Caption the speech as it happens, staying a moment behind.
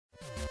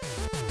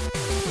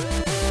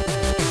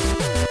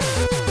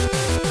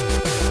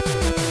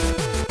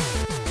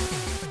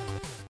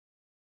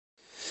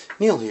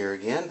Neil here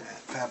again at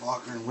Fab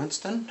Locker in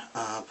Winston,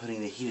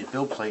 putting the heated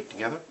build plate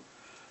together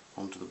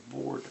onto the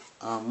board.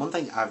 One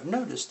thing I've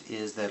noticed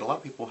is that a lot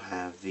of people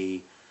have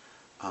the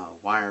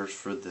wires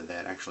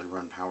that actually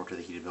run power to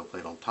the heated build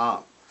plate on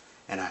top,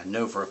 and I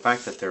know for a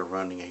fact that they're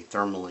running a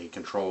thermally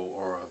controlled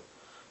or a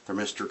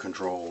thermistor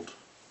controlled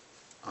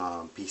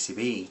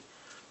PCB,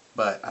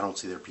 but I don't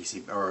see their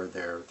PCB or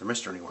their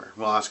thermistor anywhere.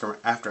 Well,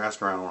 after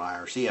asking around on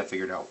IRC, I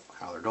figured out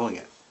how they're doing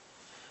it.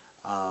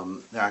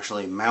 They're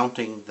actually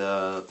mounting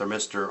the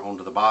thermistor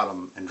onto the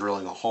bottom and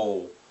drilling a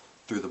hole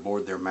through the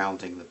board they're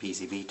mounting the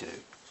PCB to.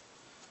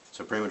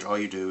 So pretty much all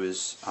you do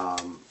is,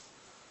 I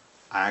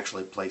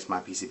actually place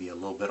my PCB a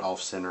little bit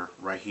off center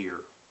right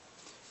here.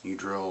 You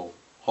drill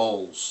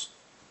holes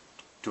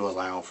to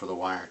allow for the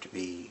wire to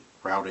be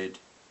routed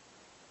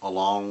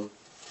along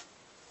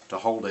to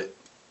hold it,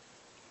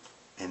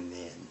 and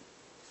then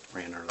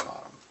ran under the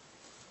bottom.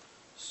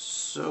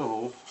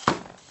 So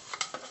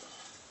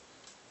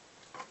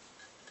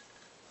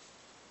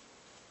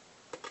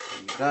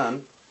you're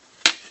done.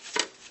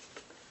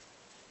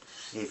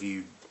 If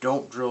you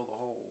don't drill the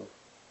hole,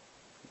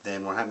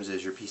 then what happens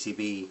is your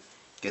PCB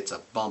gets a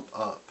bump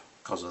up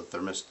because of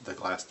the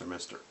glass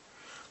thermistor.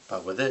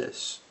 But with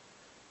this,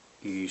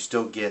 you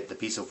still get the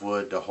piece of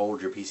wood to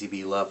hold your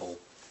PCB level,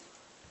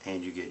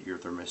 and you get your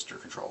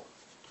thermistor control.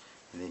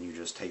 And then you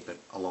just tape it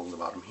along the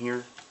bottom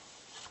here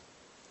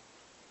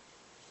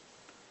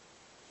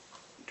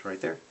to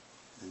right there,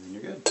 and then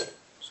you're good.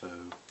 So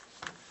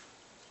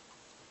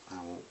I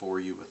won't bore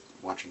you with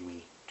watching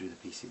me do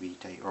the PCB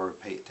tape or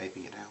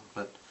taping it down,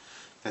 but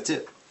that's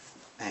it.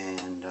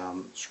 And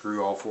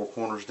screw all four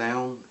corners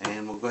down,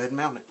 and we'll go ahead and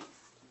mount it.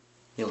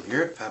 Neil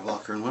here at Fab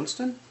Locker in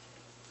Winston,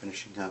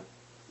 finishing up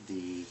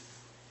the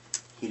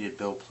heated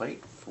build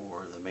plate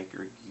for the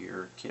Maker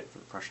Gear kit for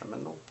the Prusa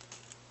Mendel.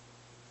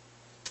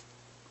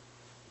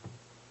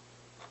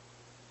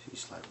 So you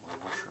slide one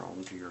washer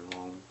onto your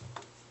long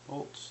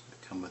bolts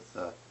that come with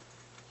the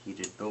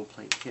heated build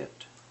plate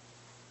kit.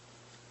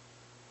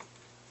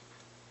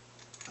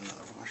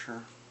 Another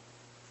washer,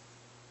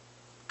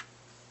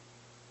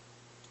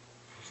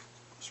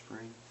 a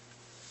spring,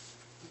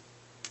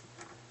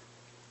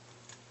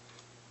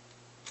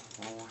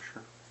 a wall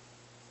washer,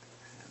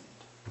 and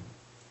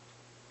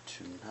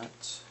two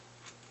nuts.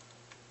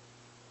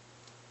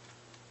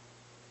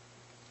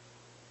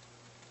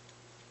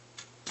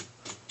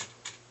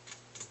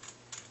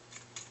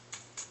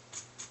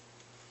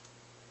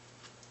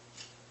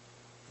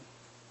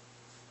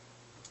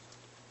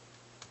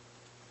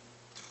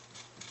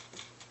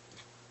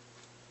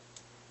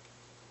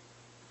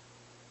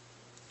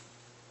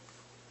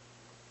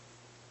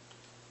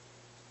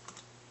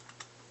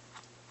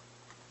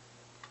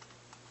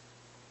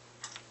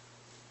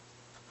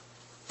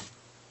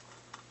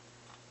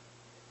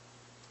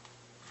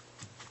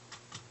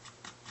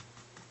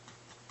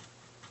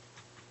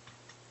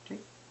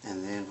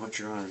 And then what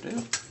you're going to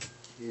do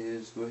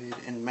is go ahead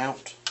and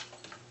mount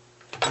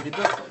the heated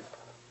build plate.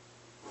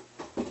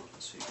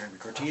 So you grab your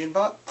cartesian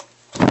butt.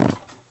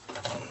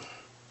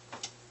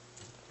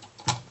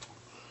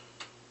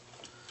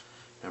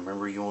 Now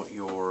remember, you want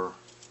your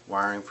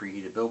wiring for your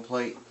heated build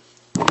plate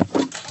to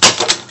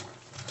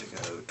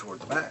go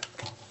toward the back.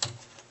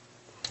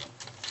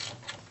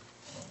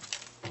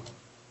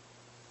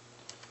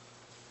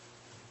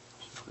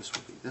 So this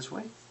will be this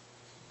way.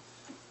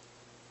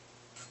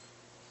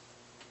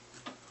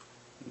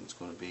 It's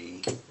going to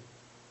be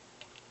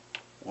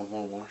one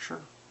more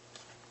washer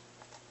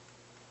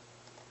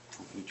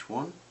on each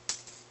one.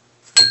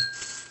 So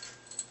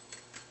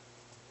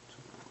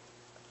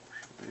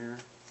washer there,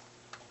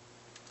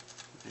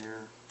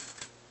 there,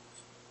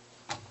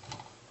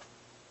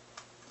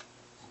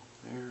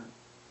 there,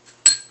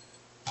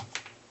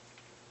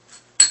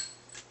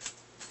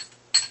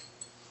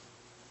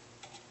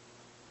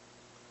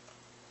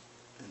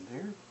 and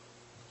there.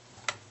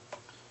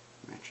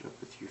 Match it up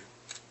with your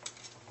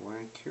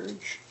wiring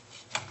carriage.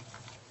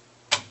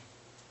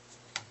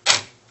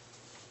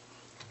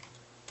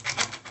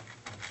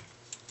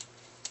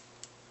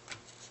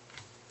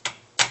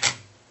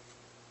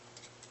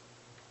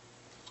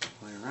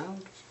 Play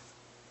around.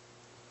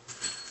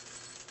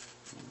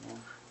 One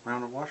more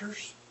round of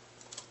washers.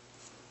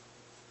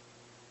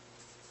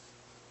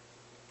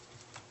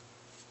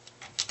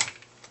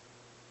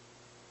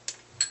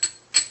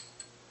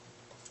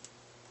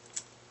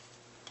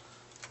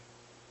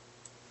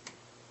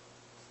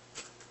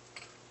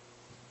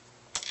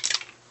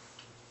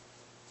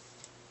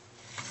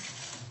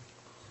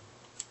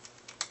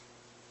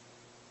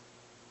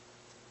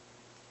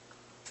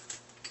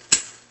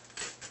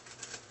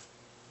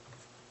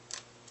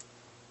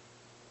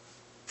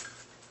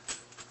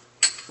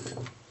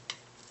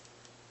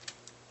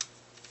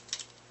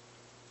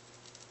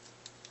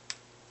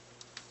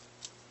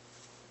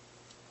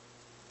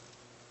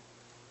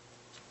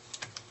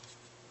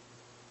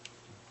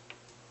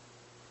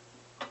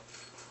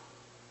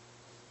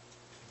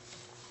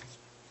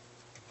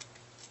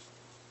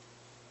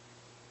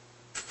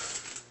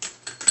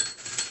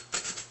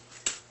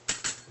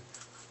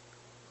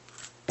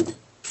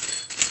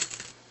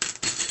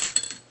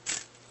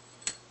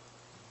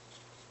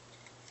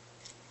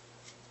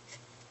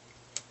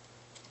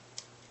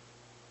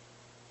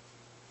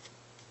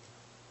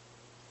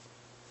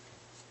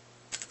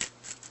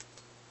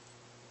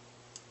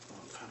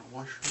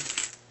 washer.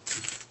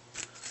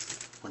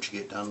 Once you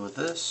get done with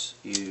this,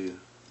 you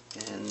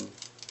then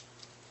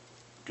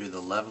do the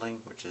leveling,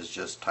 which is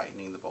just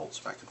tightening the bolts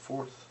back and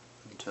forth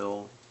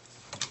until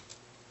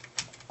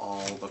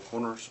all the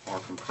corners are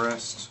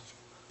compressed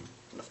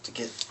enough to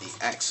get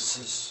the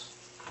axes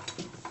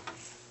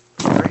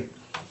straight.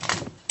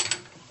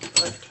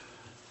 But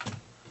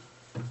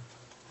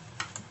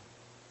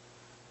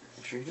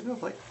make sure you get the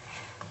plate.